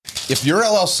If your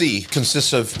LLC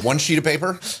consists of one sheet of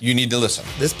paper, you need to listen.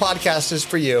 This podcast is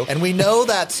for you, and we know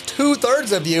that's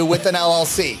 2/3 of you with an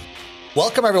LLC.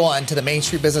 Welcome, everyone, to the Main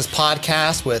Street Business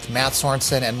Podcast with Matt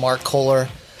Sorensen and Mark Kohler.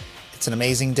 It's an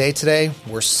amazing day today.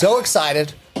 We're so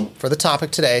excited for the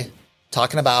topic today,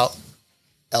 talking about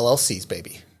LLCs,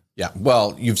 baby. Yeah,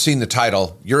 well, you've seen the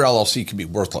title. Your LLC can be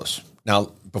worthless.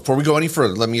 Now, before we go any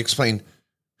further, let me explain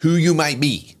who you might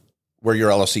be where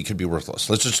your LLC could be worthless.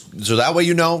 So that way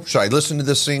you know, should I listen to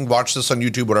this thing, watch this on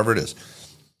YouTube, whatever it is.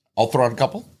 I'll throw out a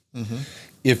couple. Mm-hmm.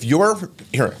 If you're,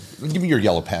 here, give me your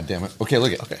yellow pad, damn it. Okay,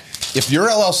 look at it. Okay. If your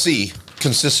LLC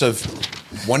consists of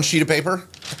one sheet of paper,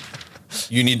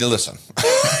 you need to listen.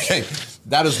 Okay,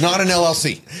 that is not an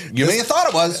LLC. You may have thought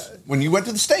it was when you went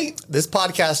to the state. This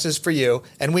podcast is for you,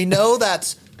 and we know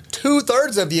that's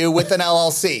 2/3 of you with an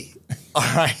LLC. All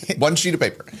right. One sheet of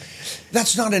paper.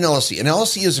 That's not an LLC. An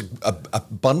LLC is a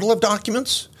bundle of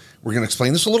documents. We're going to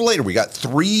explain this a little later. We got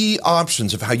 3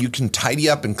 options of how you can tidy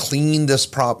up and clean this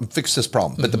problem, fix this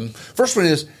problem. But the first one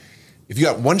is, if you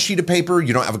got one sheet of paper,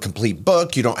 you don't have a complete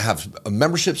book, you don't have a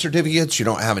membership certificates, you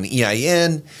don't have an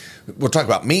EIN. We'll talk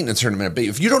about maintenance here in a minute. But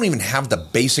if you don't even have the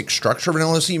basic structure of an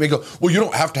LLC, you may go, well, you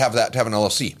don't have to have that to have an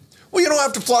LLC. Well, you don't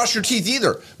have to floss your teeth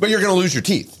either, but you're going to lose your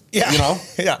teeth. Yeah. You know?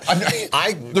 Yeah.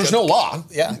 There's no law.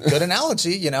 Yeah. Good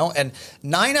analogy, you know, and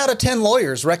 9 out of 10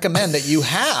 lawyers recommend that you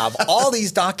have all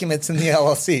these documents in the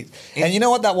LLC. And you know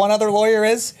what that one other lawyer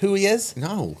is? Who he is?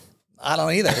 No. I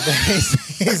don't either.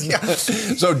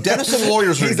 He's So Dennis and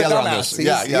lawyers are he's together a on dumbass.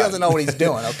 this. He doesn't know what he's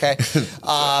doing, okay?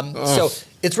 So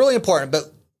it's really important,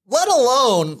 but let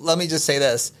alone, let me just say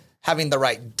this, having the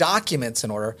right documents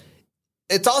in order.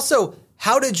 It's also,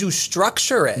 how did you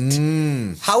structure it?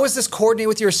 How is this coordinated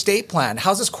with your estate plan?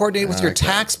 How's this coordinated with your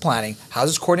tax planning? How's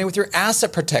this coordinated with your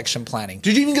asset protection planning?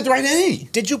 Did you even get the right entity?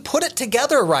 Did you put it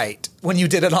together right when you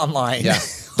did it online? Yeah.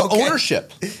 The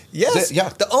ownership. Yes.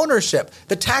 The ownership.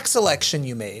 The tax selection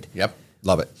you made. Yep.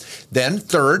 Love it. Then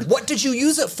third. What did you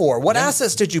use it for? What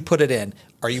assets did you put it in?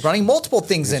 Are you running multiple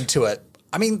things into it?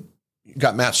 I mean. You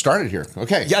got Matt started here.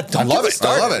 Okay. Yeah. I love it.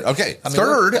 Okay.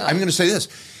 Third, I'm going to say this.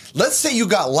 Let's say you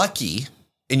got lucky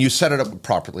and you set it up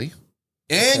properly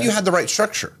and you had the right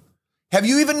structure. Have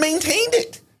you even maintained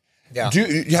it? Yeah.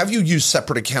 Have you used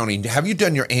separate accounting? Have you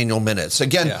done your annual minutes?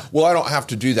 Again, well, I don't have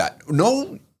to do that.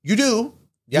 No, you do.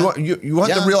 Yeah. You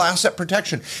want the real asset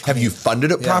protection. Have you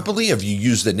funded it properly? Have you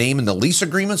used the name in the lease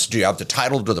agreements? Do you have the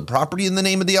title to the property in the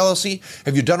name of the LLC?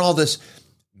 Have you done all this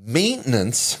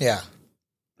maintenance? Yeah.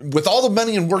 With all the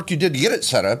money and work you did to get it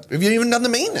set up, have you even done the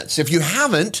maintenance? If you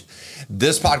haven't,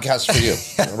 this podcast is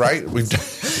for you, right?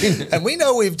 And we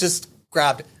know we've just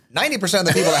grabbed 90% of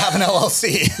the people that have an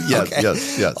LLC.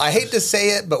 Yes. I hate to say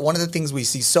it, but one of the things we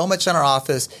see so much in our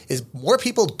office is more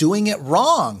people doing it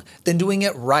wrong than doing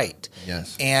it right.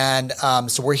 Yes. And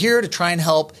so we're here to try and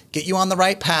help get you on the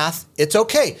right path. It's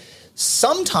okay.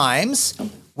 Sometimes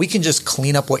we can just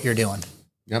clean up what you're doing.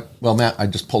 Yep. Well, Matt, I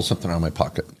just pulled something out of my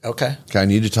pocket. Okay. I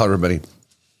need to tell everybody,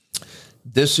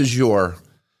 this is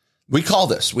we call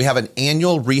this, we have an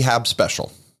annual rehab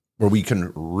special where we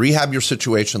can rehab your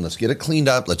situation. Let's get it cleaned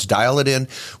up. Let's dial it in.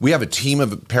 We have a team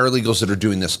of paralegals that are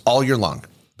doing this all year long.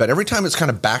 But every time it's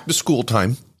kind of back to school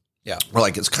time, we're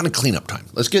like, it's kind of cleanup time.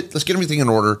 Let's get everything in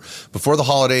order before the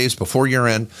holidays, before year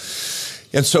end.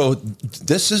 And so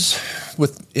this is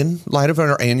in light of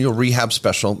our annual rehab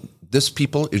special. This,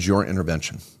 people, is your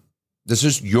intervention. This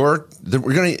is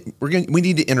we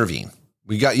need to intervene.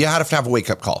 You have to have a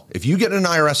wake-up call. If you get an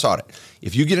IRS audit,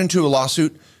 if you get into a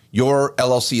lawsuit, your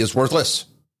LLC is worthless.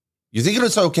 You think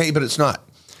it's okay, but it's not.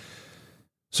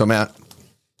 So, Matt,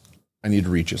 I need to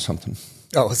read you something.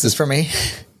 Oh, is this for me?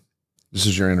 This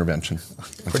is your intervention.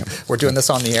 Okay. We're doing this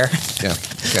on the air? Yeah.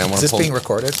 Okay, is this being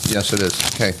recorded? Yes, it is.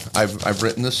 Okay, I've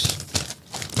written this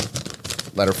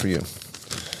letter for you.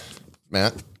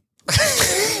 Matt,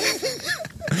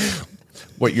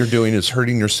 what you're doing is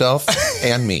hurting yourself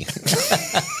and me.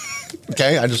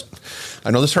 Okay, I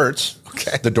know this hurts.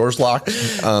 Okay. The door's locked.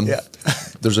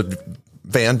 There's a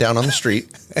van down on the street,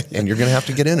 and you're going to have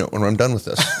to get in it when I'm done with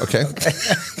this. Okay?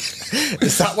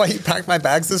 Is that why you packed my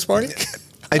bags this morning?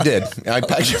 I did. I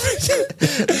packed your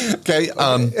Okay.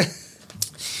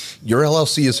 Your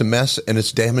LLC is a mess, and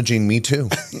it's damaging me too.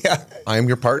 Yeah. I am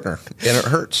your partner, and it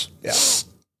hurts. Yeah.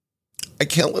 I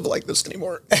can't live like this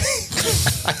anymore.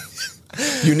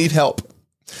 You need help.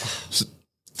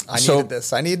 I needed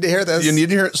this. I need to hear this. You need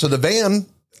to hear it. So the van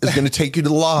is going to take you to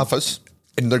the law office,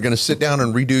 and they're going to sit down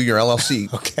and redo your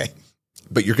LLC. Okay.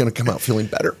 But you're going to come out feeling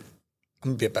better.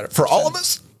 I'm going to be a better person. For all of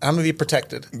us? I'm going to be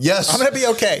protected. Yes. I'm going to be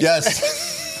okay.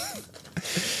 Yes.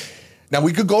 Now,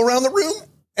 we could go around the room.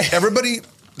 Everybody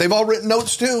They've all written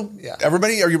notes too. Yeah.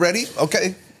 Everybody, are you ready?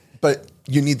 Okay. But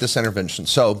you need this intervention.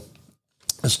 So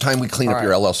it's time we clean up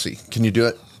your LLC. Can you do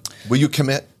it? Will you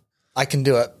commit? I can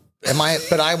do it.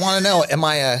 But I want to know,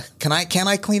 can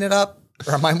I clean it up,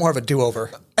 or am I more of a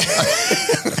do-over?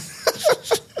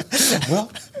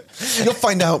 Well, you'll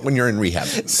find out when you're in rehab.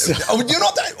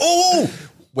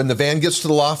 When the van gets to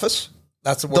the law office,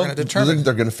 that's what we're going to determine.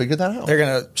 They're going to figure that out. They're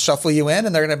going to shuffle you in,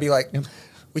 and they're going to be like,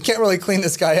 we can't really clean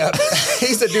this guy up.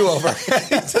 He's a do-over.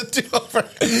 He's a do-over.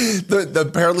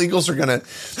 The paralegals are going to,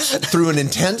 through an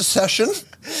intense session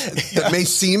that may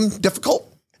seem difficult,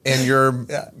 and your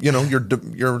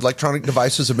electronic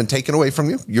devices have been taken away from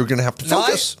you, you're going to have to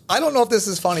focus. I don't know if this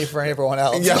is funny for everyone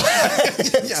else. Yeah.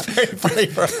 It's very funny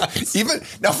for us. Even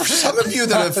now, for some of you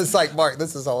that have, it's like, Mark,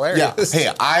 this is hilarious.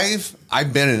 Yeah. Hey,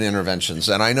 I've been in interventions,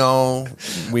 and I know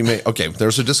we may. Okay,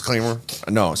 there's a disclaimer.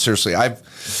 No, seriously, I've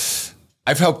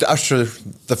helped usher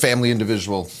the family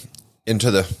individual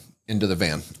into the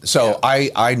van. So yeah.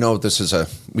 I know this is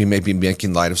we may be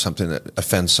making light of something that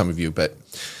offends some of you, but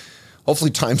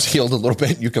hopefully time's healed a little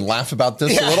bit. You can laugh about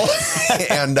this a little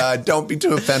and don't be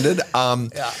too offended.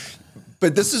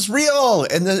 But this is real,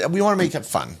 and we want to make it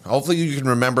fun. Hopefully you can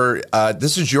remember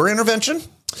this is your intervention.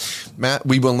 Matt,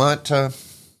 we will not.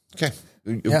 Okay.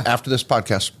 Yeah. After this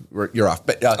podcast, you're off.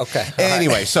 But okay.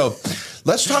 Anyway, right. So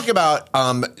let's talk about.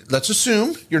 Let's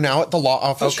assume you're now at the law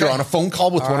office. Okay. You're on a phone call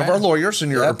with one of our lawyers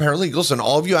and your paralegals, and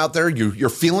all of you out there, you're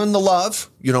feeling the love.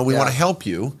 We want to help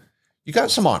you. You got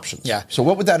some options. Yeah. So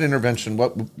what would that intervention?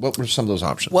 What were some of those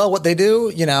options? Well, what they do,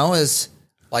 is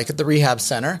like at the rehab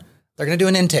center, they're going to do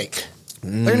an intake.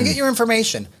 They're going to get your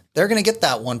information. They're going to get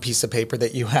that one piece of paper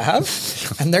that you have,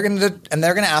 and they're going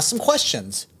to ask some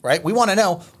questions, right? We want to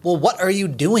know, well, what are you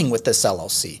doing with this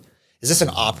LLC? Is this an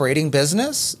operating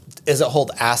business? Does it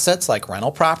hold assets like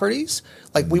rental properties?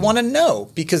 Like we want to know,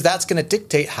 because that's going to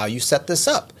dictate how you set this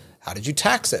up. How did you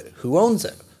tax it? Who owns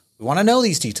it? We want to know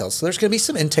these details. So there's going to be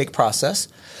some intake process.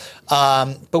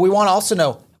 But we want to also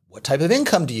know, what type of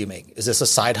income do you make? Is this a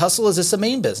side hustle? Is this a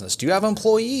main business? Do you have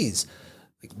employees?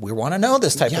 We want to know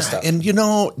this type of stuff. And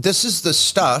this is the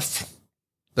stuff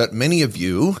that many of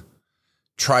you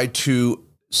try to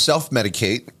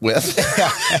self-medicate with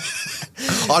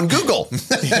on Google.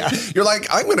 You're like,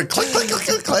 I'm going to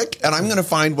click, and I'm going to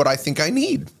find what I think I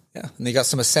need. Yeah, and you got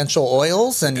some essential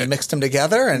oils, and you mixed them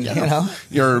together, and you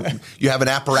have an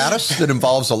apparatus that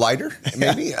involves a lighter,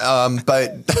 maybe.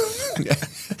 But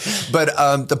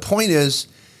the point is,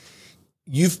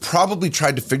 you've probably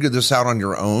tried to figure this out on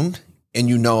your own, and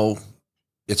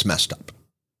it's messed up.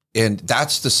 And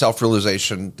that's the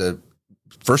self-realization, the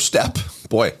first step.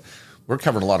 Boy, we're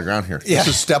covering a lot of ground here. Yeah. This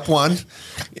is step one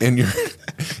in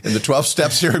the 12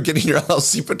 steps here of getting your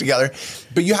LLC put together.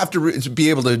 But you have to be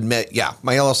able to admit,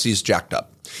 my LLC is jacked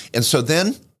up. And so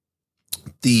then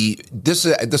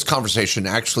this conversation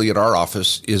actually at our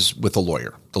office is with a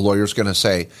lawyer. The lawyer's going to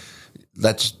say,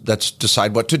 let's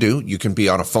decide what to do. You can be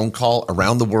on a phone call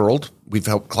around the world. We've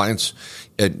helped clients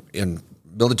in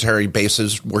military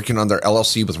bases working on their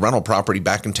LLC with rental property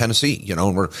back in Tennessee,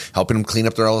 and we're helping them clean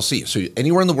up their LLC. So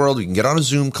anywhere in the world, you can get on a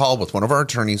Zoom call with one of our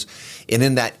attorneys. And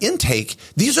in that intake,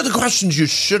 these are the questions you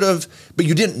should have, but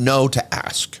you didn't know to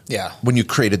ask when you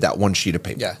created that one sheet of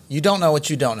paper. Yeah. You don't know what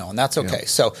you don't know, and that's okay. Yeah.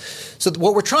 So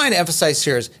what we're trying to emphasize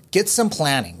here is get some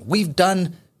planning. We've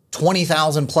done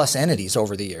 20,000 plus entities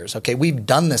over the years. Okay. We've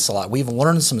done this a lot. We've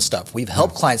learned some stuff. We've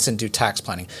helped clients do tax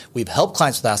planning. We've helped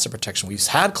clients with asset protection. We've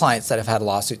had clients that have had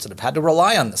lawsuits that have had to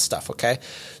rely on this stuff. Okay.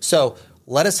 So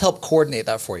let us help coordinate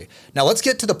that for you. Now let's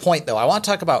get to the point though. I want to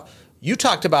talk about, you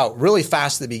talked about really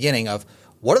fast at the beginning of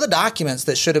what are the documents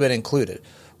that should have been included.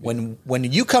 When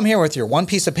you come here with your one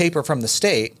piece of paper from the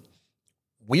state,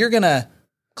 we are going to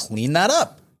clean that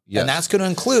up. Yes. And that's going to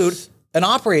include an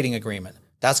operating agreement.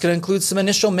 That's going to include some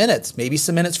initial minutes, maybe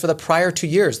some minutes for the prior 2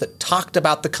 years that talked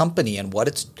about the company and what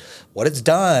it's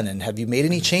done, and have you made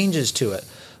any changes to it.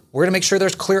 We're going to make sure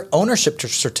there's clear ownership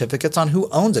certificates on who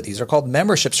owns it. These are called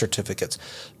membership certificates.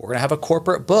 We're going to have a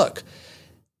corporate book.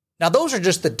 Now, those are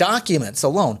just the documents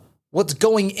alone. What's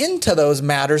going into those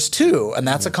matters too, and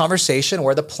that's a conversation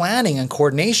where the planning and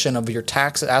coordination of your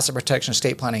tax, asset protection,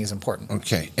 estate planning is important.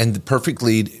 Okay, and the perfect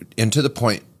lead into the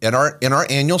point. In our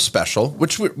annual special,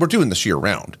 which we're doing this year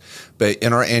round, but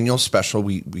in our annual special,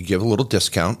 we give a little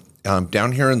discount.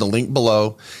 Down here in the link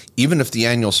below, even if the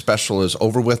annual special is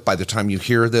over with by the time you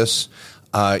hear this,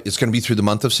 it's going to be through the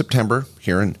month of September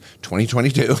here in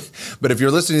 2022. But if you're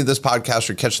listening to this podcast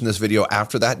or catching this video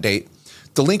after that date,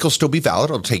 the link will still be valid.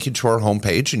 It'll take you to our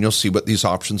homepage and you'll see what these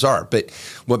options are. But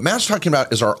what Matt's talking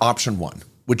about is our option one,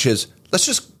 which is, let's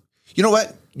just, you know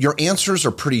what? Your answers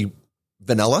are pretty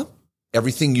vanilla.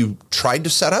 everything you tried to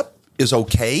set up is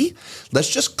okay. Let's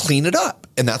just clean it up.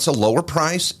 And that's a lower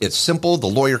price. It's simple. The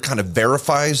lawyer kind of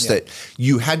verifies that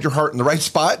you had your heart in the right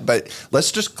spot, but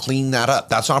let's just clean that up.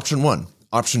 That's option one.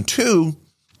 Option two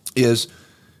is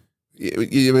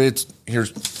here's.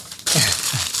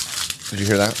 Did you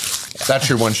hear that? That's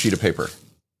your one sheet of paper.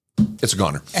 It's a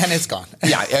goner. And it's gone.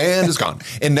 Yeah, and it's gone.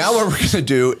 And now what we're going to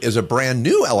do is a brand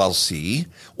new LLC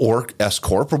or S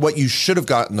Corp, or what you should have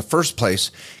got in the first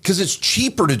place, because it's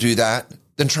cheaper to do that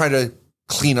than try to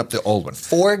clean up the old one.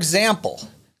 For example,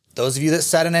 those of you that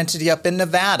set an entity up in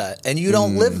Nevada and you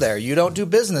don't live there, you don't do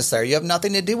business there, you have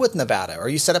nothing to do with Nevada, or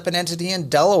you set up an entity in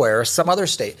Delaware or some other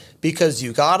state because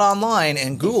you got online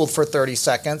and Googled for 30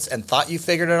 seconds and thought you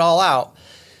figured it all out.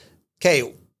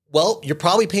 Okay, well, you're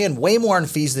probably paying way more in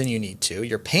fees than you need to.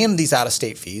 You're paying these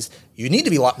out-of-state fees. You need to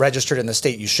be registered in the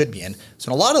state you should be in. So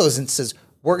in a lot of those instances,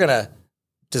 we're going to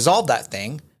dissolve that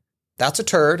thing. That's a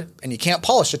turd, and you can't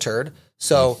polish a turd.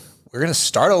 So we're going to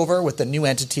start over with the new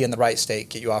entity in the right state,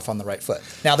 get you off on the right foot.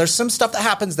 Now, there's some stuff that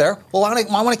happens there. Well, I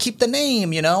want to keep the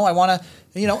name, I want to,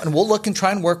 and we'll look and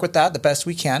try and work with that the best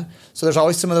we can. So there's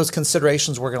always some of those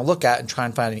considerations we're going to look at and try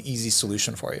and find an easy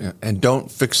solution for you. Yeah. And don't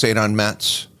fixate on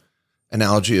Matt's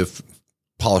analogy of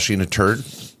polishing a turd.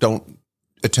 Don't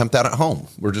attempt that at home.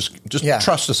 We're just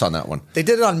trust us on that one. They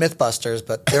did it on Mythbusters,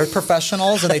 but they're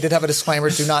professionals and they did have a disclaimer,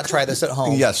 do not try this at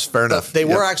home. Yes, fair enough. They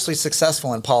were actually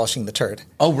successful in polishing the turd.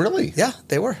 Oh, really? Yeah,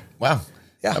 they were. Wow.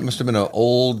 Yeah. That must have been an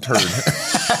old turd.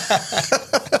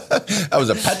 That was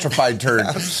a petrified turd.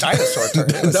 Dinosaur turd.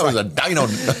 That was a dino.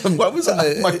 What was that?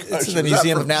 It's in the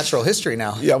Museum of Natural History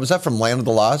now. Yeah, was that from Land of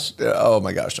the Lost? Oh,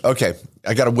 my gosh. Okay.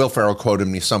 I got a Will Ferrell quote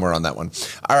in me somewhere on that one.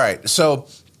 All right. So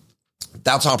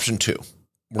that's option two.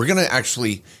 We're going to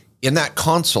actually, in that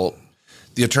consult,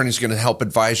 the attorney's going to help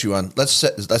advise you on, let's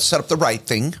set up the right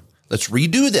thing. Let's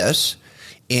redo this.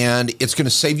 And it's going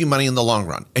to save you money in the long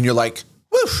run. And you're like,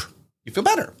 woof, you feel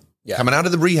better. Yeah. Coming out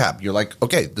of the rehab, you're like,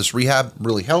 okay, this rehab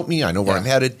really helped me. I know where I'm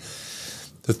headed.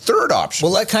 The third option.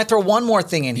 Well, can I throw one more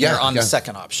thing in here on the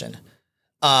second option?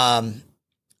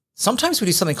 Sometimes we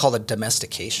do something called a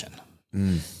domestication.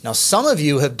 Now, some of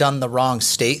you have done the wrong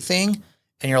state thing.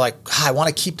 And you're like, I want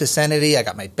to keep this entity. I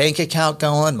got my bank account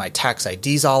going. My tax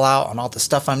ID's all out on all the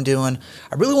stuff I'm doing.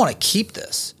 I really want to keep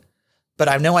this. But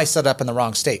I know I set it up in the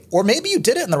wrong state. Or maybe you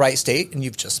did it in the right state and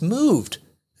you've just moved.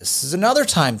 This is another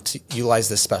time to utilize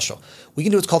this special. We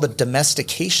can do what's called a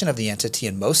domestication of the entity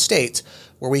in most states,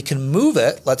 where we can move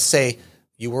it. Let's say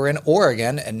you were in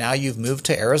Oregon and now you've moved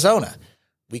to Arizona.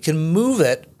 We can move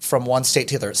it from one state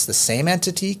to the other. It's the same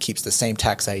entity, keeps the same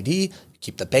tax ID,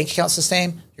 keep the bank accounts the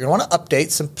same. You're going to want to update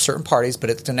some certain parties, but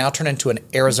it's going to now turn into an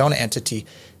Arizona entity,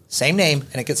 same name,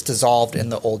 and it gets dissolved in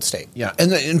the old state. Yeah,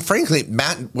 and frankly,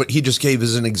 Matt, what he just gave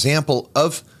is an example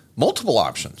of multiple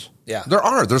options. Yeah.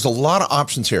 There's a lot of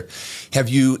options here. Have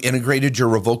you integrated your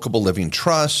revocable living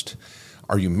trust?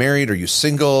 Are you married? Are you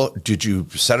single? Did you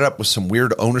set it up with some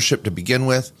weird ownership to begin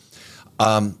with?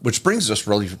 Which brings us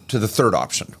really to the third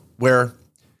option, where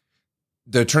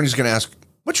the attorney's going to ask,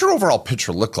 what's your overall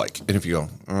picture look like? And if you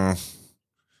go,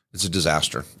 it's a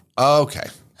disaster. Okay.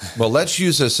 Well, let's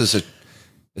use this as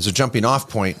a jumping off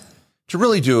point to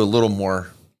really do a little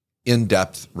more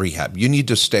in-depth rehab. You need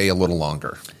to stay a little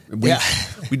longer.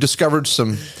 We discovered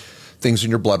some things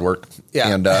in your blood work.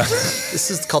 Yeah. And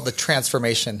this is called the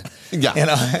transformation. Yeah.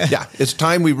 Yeah. It's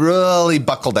time we really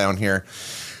buckle down here.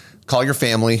 Call your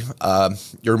family,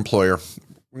 your employer.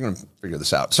 We're going to figure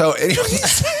this out. So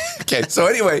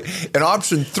anyway, in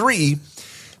option three,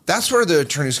 that's where the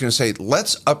attorney's going to say,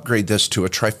 let's upgrade this to a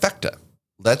trifecta.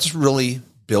 Let's really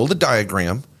build a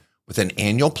diagram with an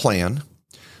annual plan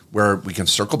where we can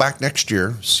circle back next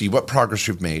year, see what progress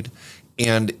you've made.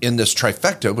 And in this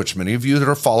trifecta, which many of you that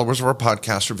are followers of our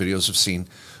podcast or videos have seen,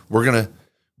 we're going to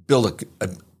build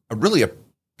a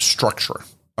structure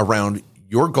around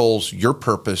your goals, your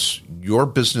purpose, your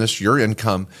business, your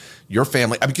income, your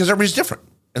family, because everybody's different.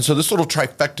 And so this little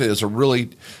trifecta is a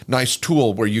really nice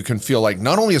tool where you can feel like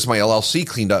not only is my LLC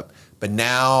cleaned up, but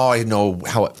now I know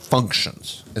how it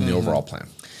functions in the overall plan.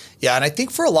 Yeah, and I think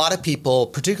for a lot of people,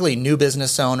 particularly new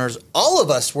business owners, all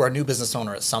of us were a new business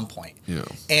owner at some point. Yeah.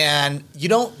 And you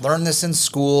don't learn this in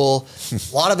school.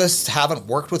 A lot of us haven't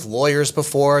worked with lawyers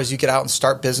before as you get out and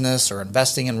start business or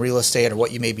investing in real estate or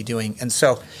what you may be doing. And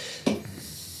so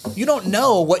you don't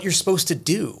know what you're supposed to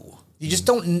do. You just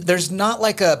don't. There's not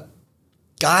like a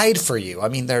guide for you. I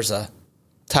mean, there's a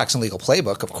tax and legal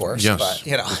playbook, of course. Yes, but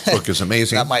this book is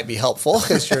amazing. That might be helpful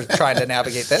as you're trying to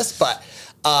navigate this. But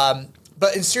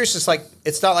in seriousness, like,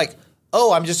 it's not like,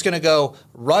 oh, I'm just going to go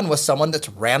run with someone that's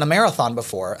ran a marathon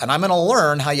before, and I'm going to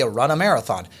learn how you run a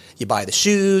marathon. You buy the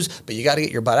shoes, but you got to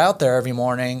get your butt out there every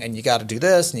morning, and you got to do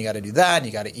this, and you got to do that, and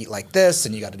you got to eat like this,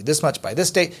 and you got to do this much by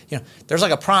this date. There's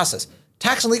like a process.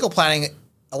 Tax and legal planning,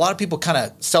 a lot of people kind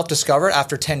of self-discover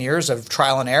after 10 years of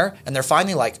trial and error, and they're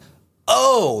finally like,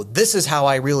 oh, this is how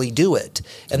I really do it.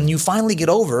 And you finally get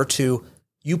over to,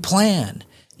 you plan,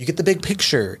 you get the big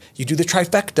picture, you do the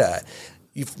trifecta.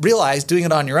 You've realized doing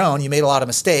it on your own, you made a lot of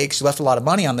mistakes, you left a lot of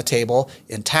money on the table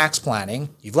in tax planning,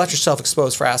 you've let yourself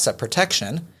exposed for asset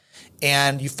protection,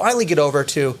 and you finally get over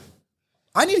to,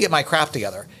 I need to get my crap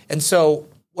together. And so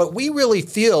what we really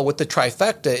feel with the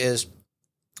trifecta is,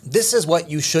 this is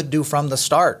what you should do from the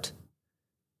start.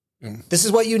 This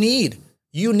is what you need.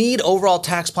 You need overall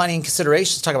tax planning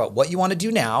considerations to talk about what you want to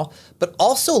do now, but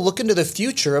also look into the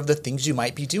future of the things you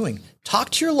might be doing.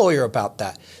 Talk to your lawyer about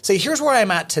that. Say, here's where I'm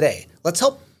at today. Let's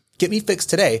help get me fixed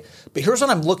today, but here's what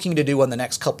I'm looking to do in the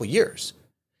next couple of years.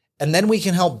 And then we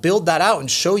can help build that out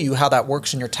and show you how that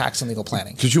works in your tax and legal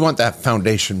planning. Because you want that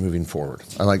foundation moving forward.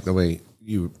 I like the way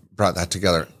you brought that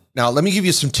together. Now, let me give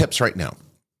you some tips right now.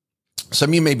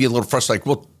 Some of you may be a little frustrated,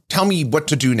 like, well, tell me what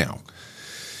to do now.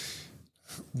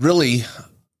 Really,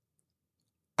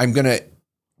 I'm going to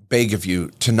beg of you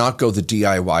to not go the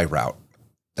DIY route.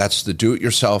 That's the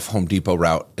do-it-yourself Home Depot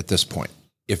route at this point.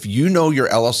 If you know your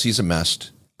LLC is a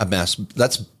mess,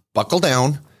 let's buckle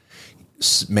down,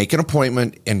 make an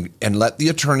appointment, and let the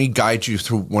attorney guide you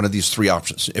through one of these three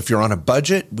options. If you're on a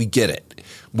budget, we get it.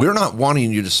 We're not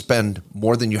wanting you to spend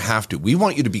more than you have to. We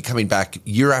want you to be coming back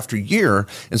year after year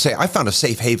and say, I found a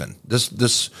safe haven.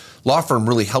 This law firm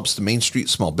really helps the Main Street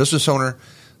small business owner.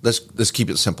 Let's keep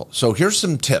it simple. So here's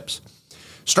some tips.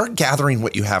 Start gathering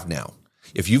what you have now.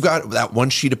 If you've got that one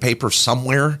sheet of paper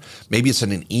somewhere, maybe it's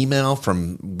in an email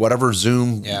from whatever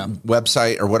Zoom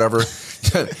website or whatever,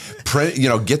 print,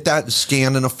 get that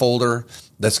scanned in a folder.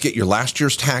 Let's get your last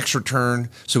year's tax return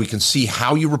so we can see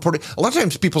how you report it. A lot of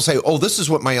times people say, oh, this is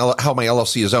what how my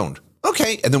LLC is owned.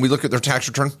 Okay. And then we look at their tax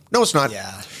return. No, it's not.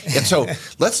 Yeah. And so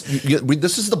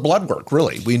this is the blood work,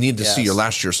 really. We need to see your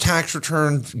last year's tax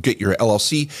return, get your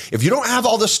LLC. If you don't have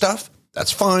all this stuff,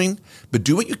 that's fine, but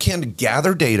do what you can to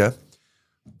gather data.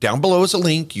 Down below is a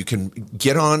link. You can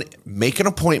get on, make an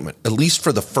appointment, at least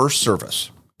for the first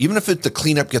service. Even if the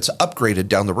cleanup gets upgraded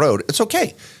down the road, it's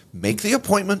okay. Make the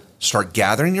appointment, start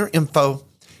gathering your info,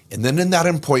 and then in that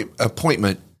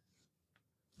appointment,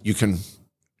 you can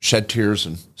shed tears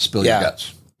and spill your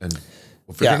guts, and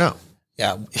we'll figure it out.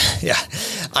 Yeah. Yeah.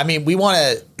 I mean, we want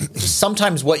to,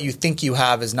 sometimes what you think you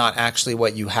have is not actually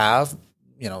what you have.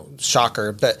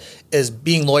 Shocker, but as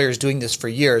being lawyers doing this for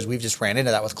years, we've just ran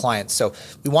into that with clients. So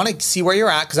we want to see where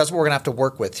you're at, because that's what we're going to have to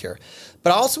work with here.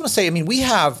 But I also want to say, I mean, we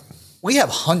have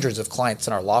hundreds of clients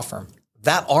in our law firm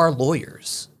that are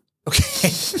lawyers. Okay.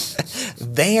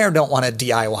 They don't want to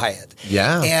DIY it.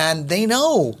 Yeah. And they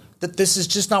know that this is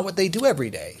just not what they do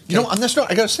every day. Okay? On this note,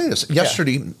 I got to say this.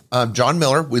 Yesterday, John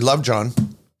Miller, we love John.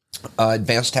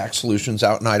 Advanced Tax Solutions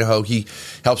out in Idaho. He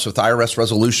helps with IRS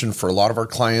resolution for a lot of our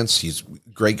clients. He's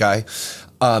a great guy.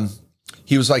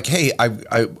 He was like, hey,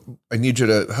 I need you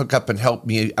to hook up and help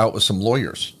me out with some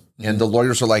lawyers. Mm-hmm. And the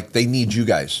lawyers are like, they need you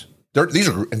guys. These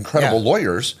are incredible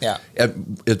lawyers. Yeah.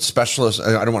 It's specialists.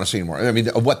 I don't want to say anymore. I mean,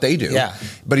 what they do. Yeah.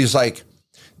 But he's like,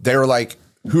 they're like,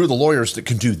 who are the lawyers that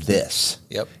can do this?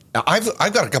 Yep. Now,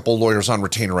 I've got a couple of lawyers on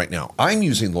retainer right now. I'm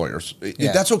using lawyers.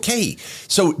 Yeah. That's okay.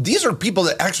 So these are people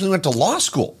that actually went to law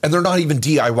school, and they're not even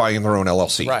DIYing their own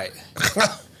LLC. Right.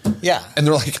 Yeah. And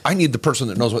they're like, I need the person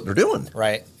that knows what they're doing.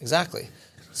 Right. Exactly.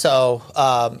 So,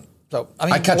 I mean,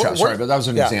 I cut you off. Sorry, but that was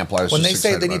an example. I was when they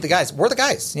say they need the guys, we're the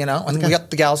guys, and we got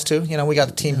the gals too. We got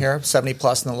the team here, 70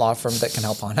 plus in the law firm that can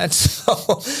help on it. So,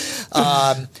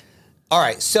 all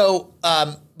right. So,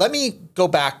 let me go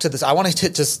back to this. I want to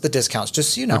hit just the discounts,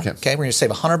 just so you know. Okay. We're going to save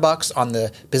 $100 on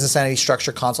the business entity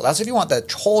structure consult. That's if you want the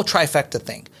whole trifecta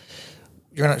thing.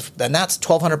 Then that's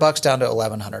 $1,200 down to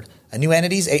 $1,100. A new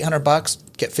entity is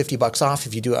 $800. Get $50 off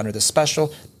if you do it under the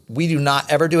special. We do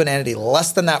not ever do an entity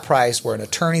less than that price where an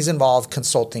attorney's involved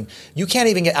consulting. You can't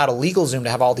even get out of LegalZoom to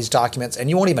have all these documents, and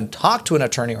you won't even talk to an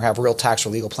attorney or have real tax or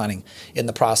legal planning in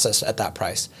the process at that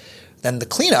price. Then the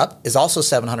cleanup is also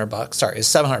 $700. Sorry, is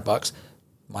 $700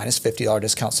 minus $50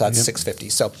 discount, so that's $650.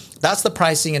 So that's the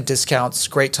pricing and discounts.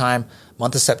 Great time,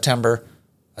 month of September.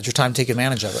 That's your time to take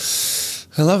advantage of it.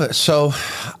 I love it. So,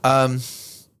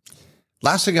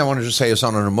 last thing I wanted to say is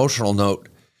on an emotional note,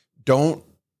 don't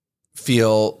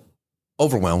feel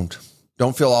overwhelmed.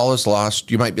 Don't feel all is lost.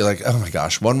 You might be like, oh my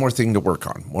gosh, one more thing to work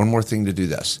on, one more thing to do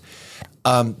this.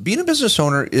 Being a business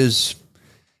owner it's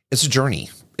a journey.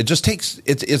 It just takes,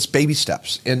 it's baby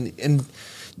steps. And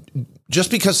just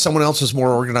because someone else is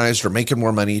more organized or making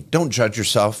more money, don't judge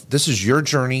yourself. This is your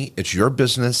journey. It's your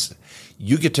business.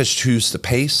 You get to choose the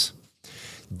pace.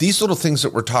 These little things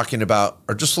that we're talking about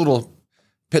are just little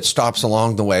pit stops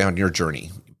along the way on your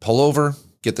journey. Pull over,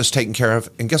 get this taken care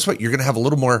of. And guess what? You're going to have a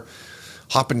little more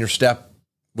hop in your step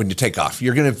when you take off.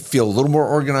 You're going to feel a little more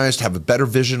organized, have a better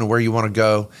vision of where you want to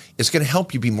go. It's going to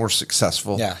help you be more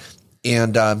successful. Yeah.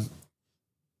 And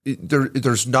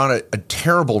there's not a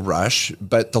terrible rush,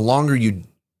 but the longer you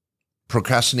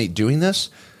procrastinate doing this,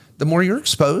 the more you're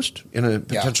exposed in a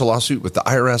potential lawsuit with the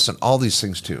IRS and all these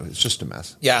things too. It's just a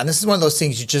mess. Yeah. And this is one of those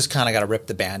things you just kind of got to rip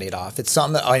the Band-Aid off. It's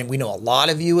something that we know a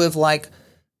lot of you have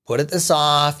put this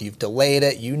off. You've delayed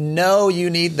it. You know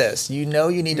you need this. You know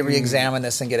you need to re-examine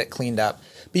this and get it cleaned up.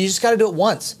 But you just got to do it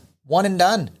once. One and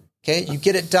done. Okay? You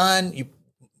get it done. You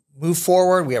move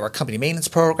forward. We have our company maintenance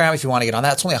program. If you want to get on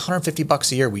that, it's only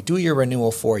 $150 a year. We do your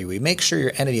renewal for you. We make sure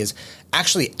your entity is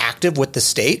actually active with the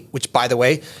state, which, by the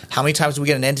way, how many times do we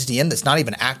get an entity in that's not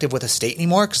even active with a state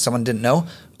anymore because someone didn't know?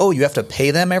 Oh, you have to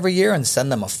pay them every year and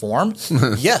send them a form?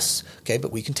 Yes. Okay,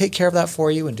 but we can take care of that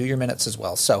for you and do your minutes as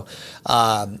well. So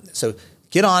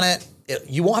get on it.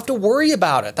 You won't have to worry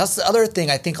about it. That's the other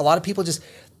thing. I think a lot of people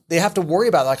they have to worry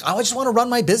about it. Like, I just want to run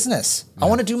my business. I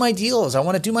want to do my deals. I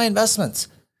want to do my investments.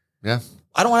 Yeah.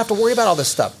 I don't have to worry about all this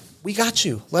stuff. We got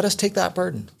you. Let us take that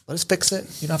burden. Let us fix it.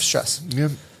 You don't have to stress. Yeah.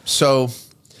 So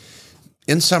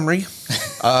in summary,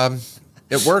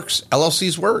 it works.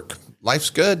 LLCs work.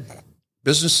 Life's good.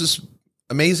 Business is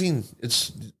amazing.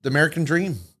 It's the American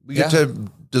dream. We get to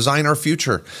design our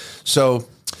future. So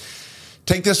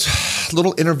take this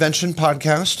little intervention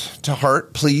podcast to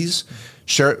heart, please.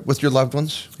 Share it with your loved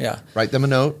ones. Yeah. Write them a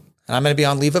note. And I'm going to be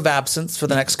on leave of absence for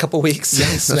the next couple of weeks.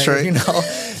 Yes, that's right.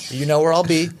 You know where I'll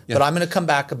be, but I'm going to come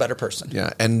back a better person.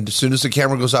 Yeah. And as soon as the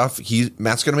camera goes off,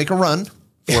 Matt's going to make a run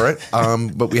for it.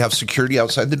 But we have security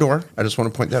outside the door. I just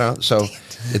want to point that out. So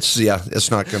it's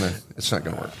not going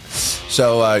to work.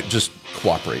 So just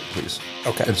cooperate, please.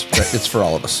 Okay. It's for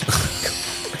all of us.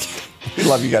 We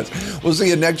love you guys. We'll see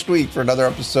you next week for another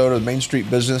episode of Main Street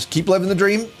Business. Keep living the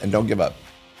dream and don't give up.